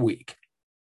Fuck of the Week.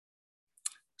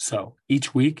 So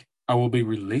each week I will be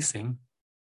releasing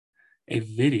a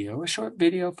short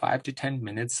video, 5 to 10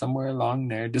 minutes, somewhere along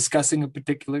there, discussing a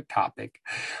particular topic.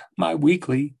 My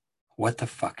weekly what the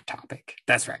fuck topic.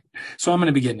 That's right. So I'm going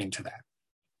to be getting into that.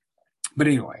 But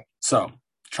anyway, so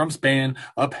Trump's ban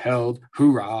upheld.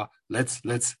 Hoorah. Let's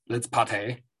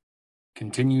pate.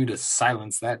 Continue to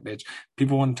silence that bitch.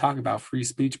 People want to talk about free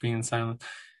speech being silent.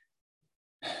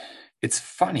 It's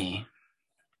funny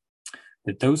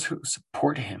that those who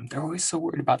support him, they're always so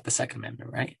worried about the Second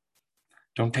Amendment, right?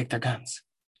 Don't take their guns.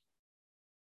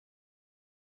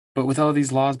 But with all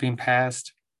these laws being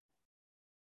passed,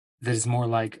 that is more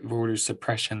like voter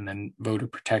suppression than voter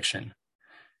protection.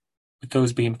 With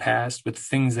those being passed, with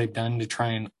things they've done to try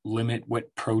and limit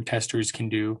what protesters can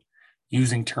do,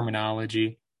 using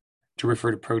terminology to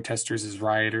refer to protesters as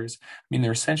rioters. I mean,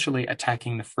 they're essentially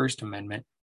attacking the First Amendment.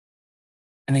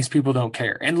 And these people don't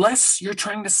care. Unless you're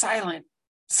trying to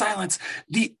silence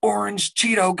the orange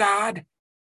Cheeto god.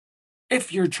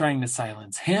 If you're trying to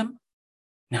silence him,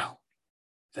 no,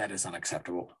 that is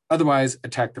unacceptable. Otherwise,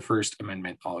 attack the First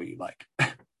Amendment all you like.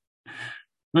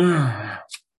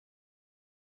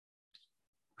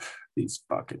 These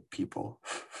fucking people.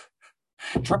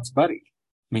 Trump's buddy,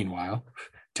 meanwhile,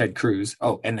 Ted Cruz.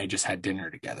 Oh, and they just had dinner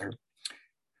together.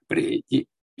 But he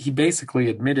basically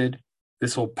admitted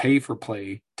this whole pay for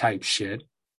play type shit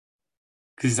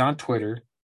because he's on Twitter,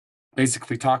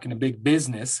 basically talking to big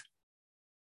business.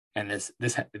 And this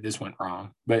went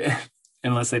wrong, but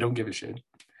unless they don't give a shit.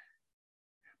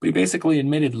 But he basically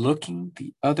admitted looking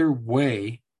the other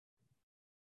way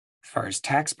as far as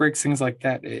tax breaks, things like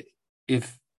that,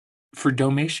 if for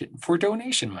donation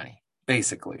money,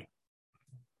 basically.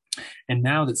 And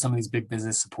now that some of these big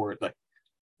business support like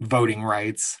voting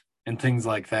rights and things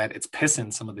like that, it's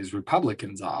pissing some of these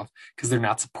Republicans off because they're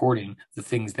not supporting the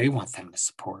things they want them to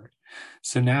support.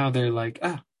 So now they're like,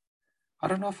 I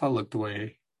don't know if I'll look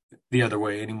the other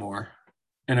way anymore,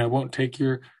 and I won't take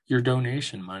your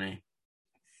donation money.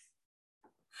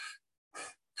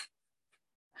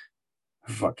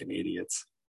 Fucking idiots.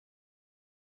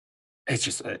 It's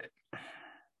just I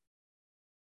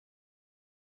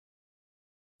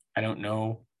don't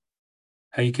know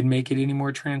how you can make it any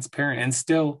more transparent, and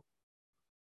still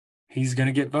he's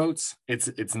gonna get votes. It's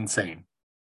insane.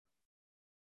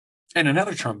 And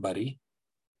another Trump buddy,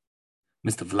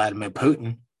 Mr. Vladimir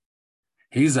Putin,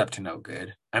 he's up to no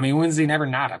good. I mean, when's he never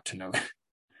not up to no good?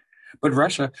 But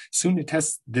Russia soon to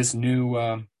test this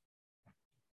new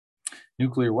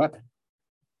nuclear weapon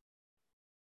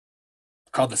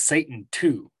called the Satan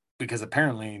II, because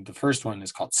apparently the first one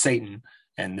is called Satan,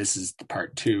 and this is the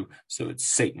part 2, so it's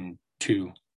Satan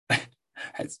II. You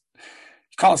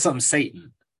call it something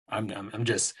Satan. I'm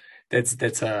just that's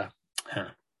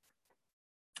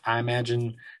I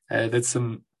imagine that's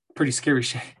some pretty scary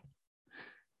shit.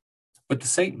 But the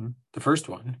Satan, the first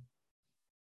one,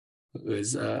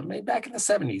 was made back in the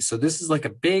 70s. So this is like a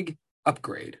big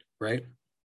upgrade, right?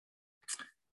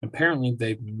 Apparently,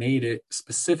 they've made it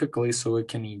specifically so it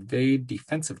can evade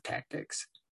defensive tactics.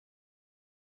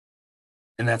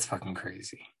 And that's fucking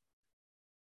crazy.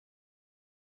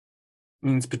 It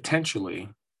means potentially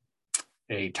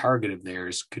a target of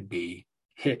theirs could be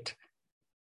hit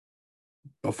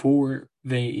before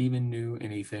they even knew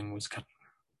anything was coming.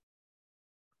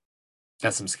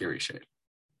 That's some scary shit.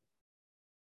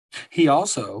 He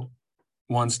also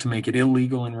wants to make it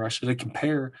illegal in Russia to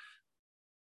compare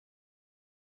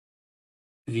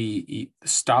the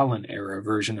Stalin era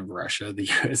version of Russia, the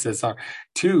USSR,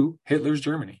 to Hitler's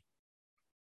Germany.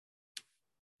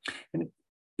 And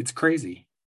it's crazy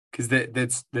because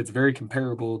that's very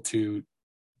comparable to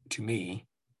me,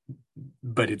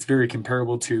 but it's very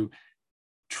comparable to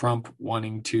Trump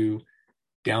wanting to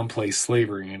downplay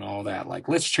slavery and all that. Like,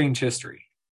 let's change history.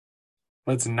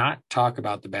 Let's not talk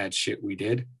about the bad shit we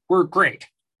did. We're great.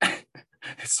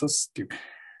 It's so stupid.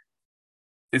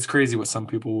 It's crazy what some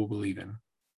people will believe in.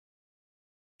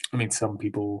 I mean, some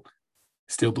people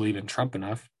still believe in Trump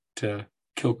enough to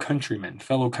kill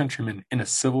fellow countrymen in a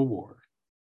civil war.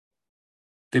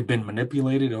 They've been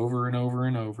manipulated over and over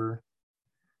and over.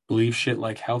 Believe shit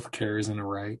like healthcare isn't a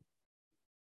right.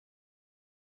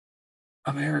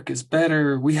 America's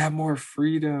better. We have more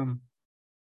freedom.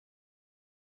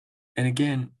 And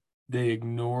again, they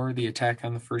ignore the attack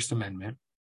on the First Amendment.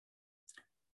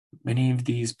 Many of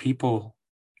these people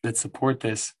that support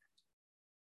this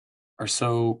are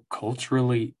so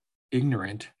culturally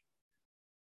ignorant.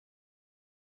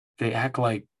 They act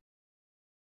like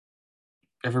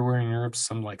everywhere in Europe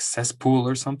some like cesspool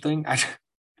or something.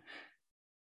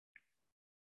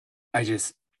 I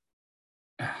just,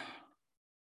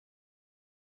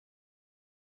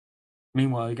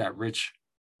 meanwhile, you got rich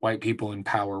white people in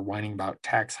power whining about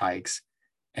tax hikes,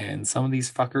 and some of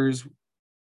these fuckers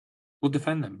will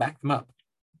defend them, back them up,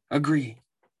 agree.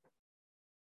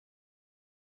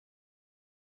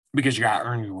 Because you got to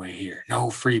earn your way here. No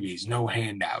freebies, no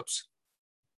handouts.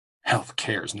 Health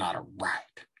care is not a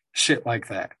right. Shit like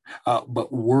that.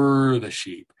 But we're the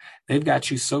sheep. They've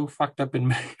got you so fucked up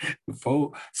and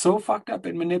so fucked up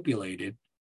and manipulated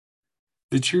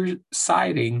that you're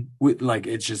siding with, like,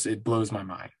 it blows my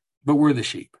mind. But we're the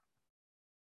sheep.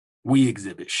 We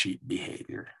exhibit sheep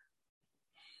behavior.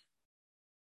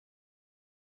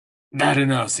 That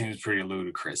enough seems pretty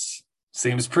ludicrous.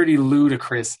 Seems pretty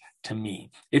ludicrous to me,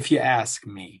 if you ask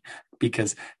me,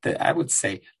 because I would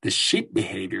say the sheep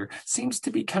behavior seems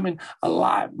to be coming a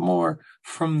lot more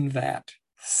from that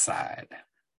side.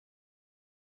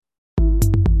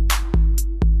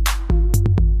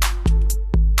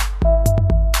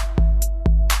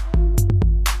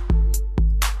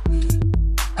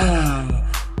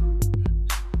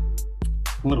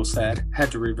 A little sad.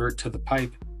 Had to revert to the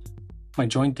pipe. My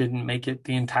joint didn't make it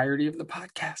the entirety of the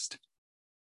podcast.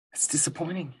 It's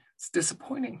disappointing. It's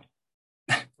disappointing.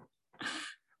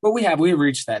 But we've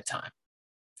reached that time.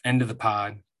 End of the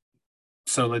pod.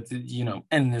 So let's,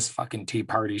 end this fucking tea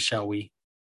party, shall we?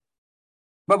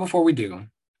 But before we do,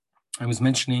 I was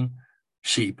mentioning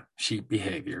sheep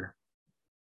behavior.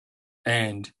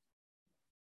 And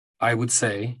I would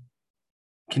say,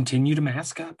 continue to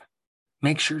mask up.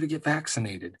 Make sure to get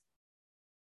vaccinated.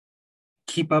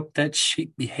 Keep up that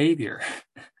sheep behavior.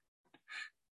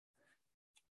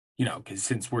 Because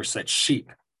since we're such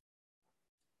sheep,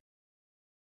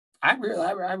 I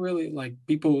really like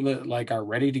people that like are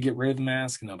ready to get rid of the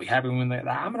mask and they'll be happy when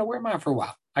I'm gonna wear mine for a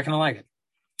while. I kind of like it,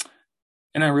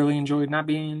 and I really enjoyed not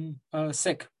being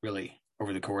sick really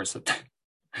over the course of.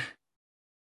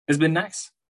 It's been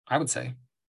nice, I would say.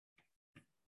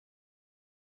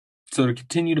 So to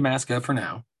continue to mask up for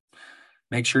now,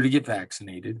 make sure to get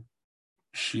vaccinated.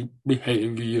 Sheep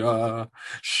behavior,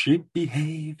 sheep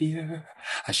behavior,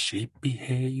 a sheep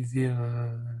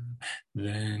behavior.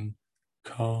 Then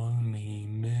call me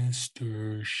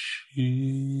Mr. Sheeps.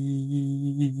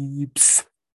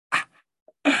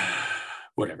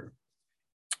 Whatever.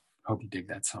 Hope you dig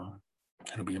that song.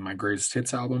 It'll be in my greatest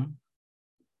hits album.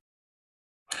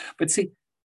 But see,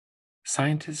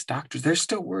 scientists, doctors, they're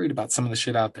still worried about some of the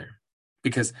shit out there.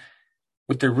 Because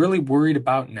what they're really worried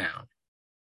about now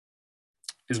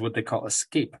is what they call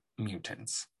escape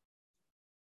mutants.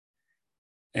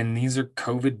 And these are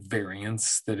COVID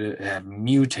variants that have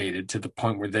mutated to the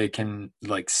point where they can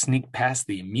like sneak past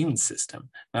the immune system.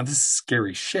 Now, this is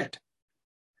scary shit.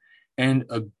 And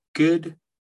a good,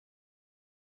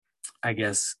 I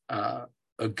guess, a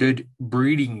good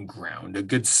breeding ground,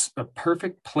 a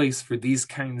perfect place for these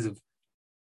kinds of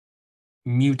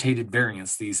mutated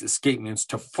variants, these escape mutants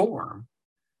to form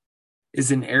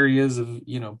is in areas of,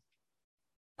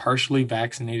 partially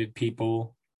vaccinated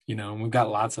people. We've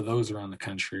got lots of those around the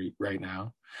country right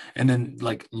now. And then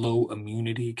like low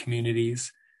immunity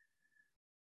communities.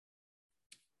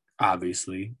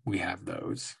 Obviously, we have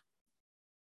those.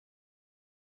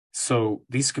 So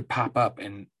these could pop up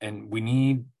and we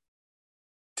need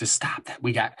to stop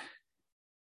that.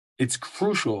 It's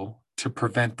crucial to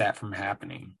prevent that from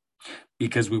happening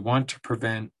because we want to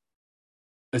prevent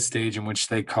a stage in which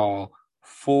they call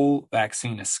full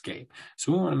vaccine escape.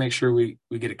 So we want to make sure we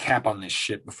get a cap on this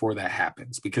shit before that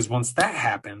happens, because once that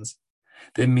happens,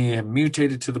 they may have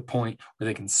mutated to the point where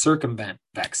they can circumvent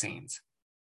vaccines.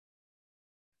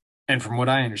 And from what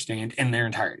I understand, in their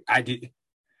entirety, I did.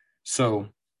 So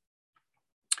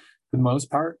for the most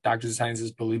part, doctors and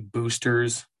scientists believe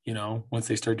boosters, once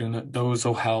they start doing that, those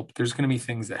will help. There's going to be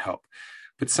things that help.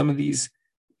 But some of these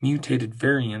mutated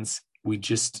variants,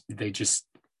 they just,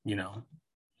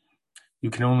 you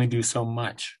can only do so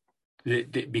much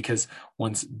because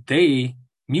once they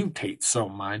mutate so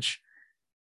much,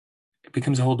 it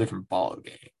becomes a whole different ball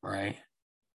game, right?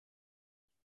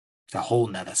 It's a whole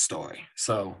nother story.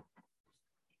 So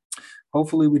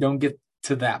hopefully we don't get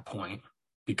to that point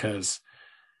because,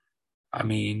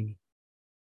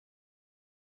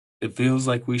 it feels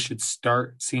like we should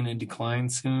start seeing a decline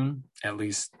soon. At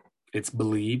least it's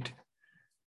believed.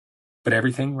 But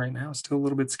everything right now is still a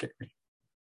little bit scary.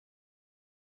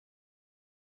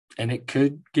 And it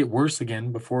could get worse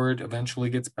again before it eventually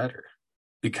gets better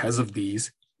because of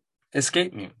these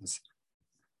escape mutants.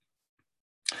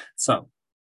 So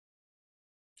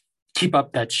keep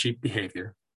up that sheep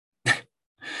behavior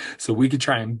so we could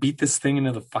try and beat this thing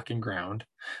into the fucking ground.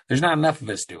 There's not enough of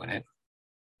us doing it.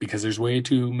 because there's way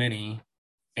too many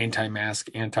anti-mask,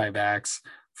 anti-vax,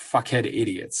 fuckhead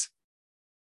idiots.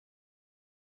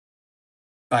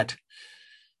 But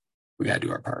we got to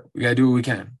do our part. We got to do what we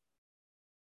can.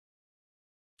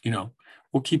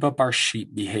 We'll keep up our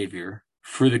sheep behavior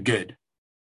for the good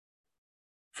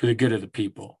of the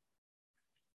people,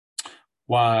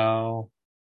 while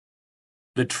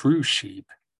the true sheep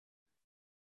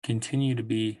continue to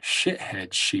be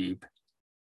shithead sheep,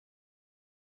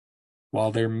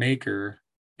 while their maker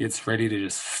gets ready to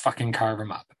just fucking carve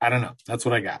them up. I don't know. That's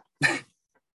what I got.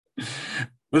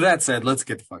 With that said, let's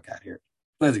get the fuck out of here.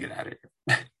 Let's get out of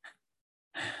here.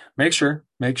 Make sure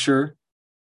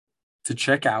to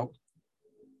check out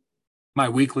my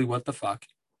weekly What the Fuck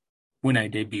when I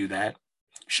debut that.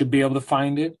 Should be able to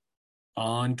find it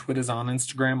on Twitter, on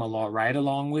Instagram, right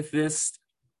along with this,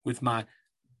 with my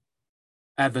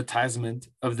advertisement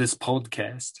of this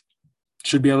podcast.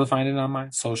 Should be able to find it on my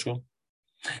social.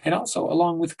 And also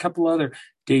along with a couple other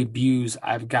debuts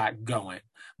I've got going.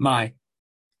 My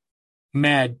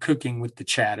Mad Cooking with the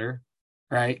Chatter,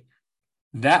 right?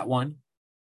 That one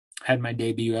had my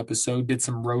debut episode, did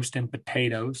some roasting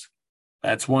potatoes.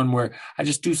 That's one where I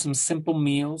just do some simple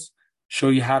meals, show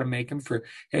you how to make them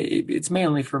it's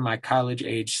mainly for my college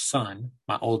age son,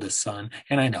 my oldest son.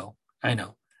 And I know, I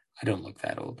don't look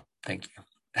that old. Thank you.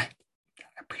 I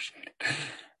appreciate it.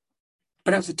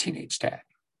 But I was a teenage dad,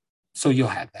 so you'll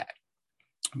have that.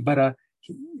 But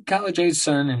college age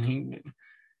son, and he,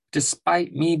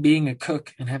 despite me being a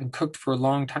cook and having cooked for a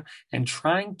long time and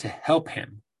trying to help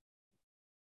him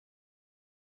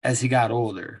as he got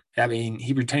older, I mean,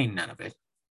 he retained none of it.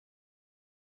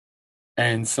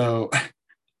 And so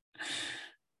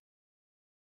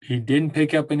he didn't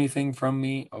pick up anything from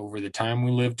me over the time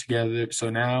we lived together. So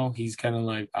now he's kind of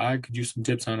like, I could use some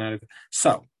tips on how to.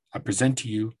 So I present to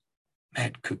you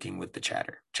Mad Cooking with the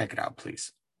Chatter. Check it out,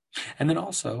 please. And then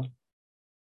also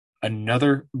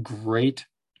another great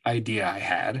idea I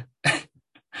had,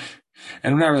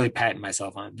 and I'm not really patting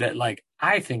myself on that. Like,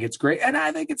 I think it's great and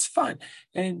I think it's fun,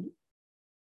 and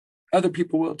other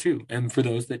people will too. And for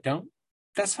those that don't,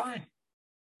 that's fine.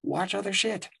 Watch other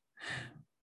shit.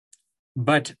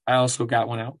 But I also got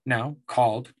one out now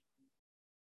called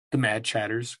The Mad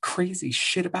Chatter's Crazy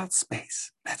Shit About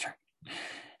Space. That's right.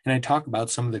 And I talk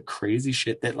about some of the crazy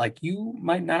shit that like you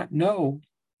might not know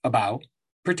about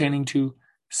pertaining to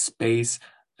space.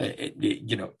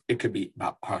 It could be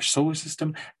about our solar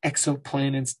system,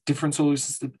 exoplanets, different solar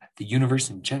systems, the universe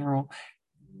in general.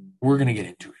 We're going to get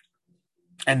into it.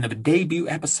 And the debut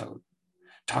episode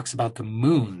talks about the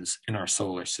moons in our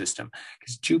solar system,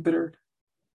 because Jupiter,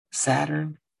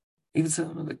 Saturn, even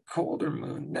some of the colder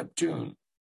moon, Neptune,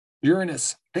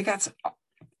 Uranus, they got some.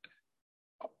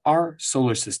 Our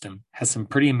solar system has some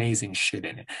pretty amazing shit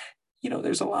in it.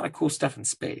 There's a lot of cool stuff in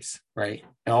space, right?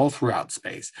 All throughout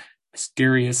space.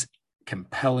 Mysterious,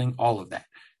 compelling, all of that.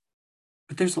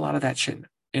 But there's a lot of that shit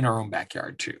in our own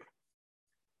backyard too.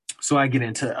 So I get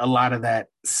into a lot of that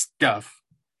stuff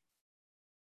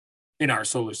in our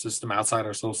solar system, outside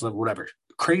our solar system, whatever.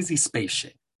 Crazy space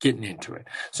shit, getting into it.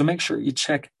 So make sure you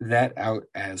check that out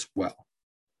as well.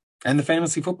 And the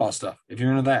fantasy football stuff, if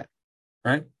you're into that,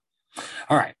 right?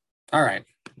 All right.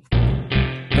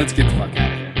 Let's get the fuck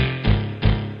out of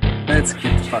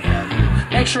here.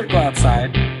 Make sure to go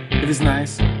outside. It is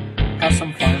nice. Have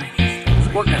some fun.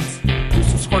 Squirt guns. Do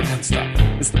some squirt gun stuff.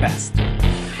 It's the best.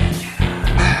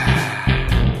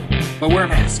 But wear a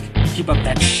mask. Keep up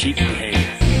that sheep behavior.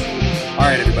 All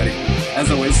right, everybody. As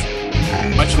always,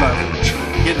 much love.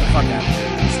 Get the fuck out of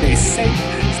here. Stay safe.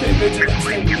 Stay vigilant.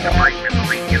 Stay prepared.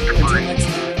 Until next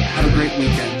time, have a great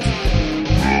weekend.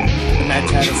 The Mad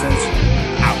Chatter says,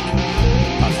 out.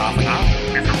 Off and out.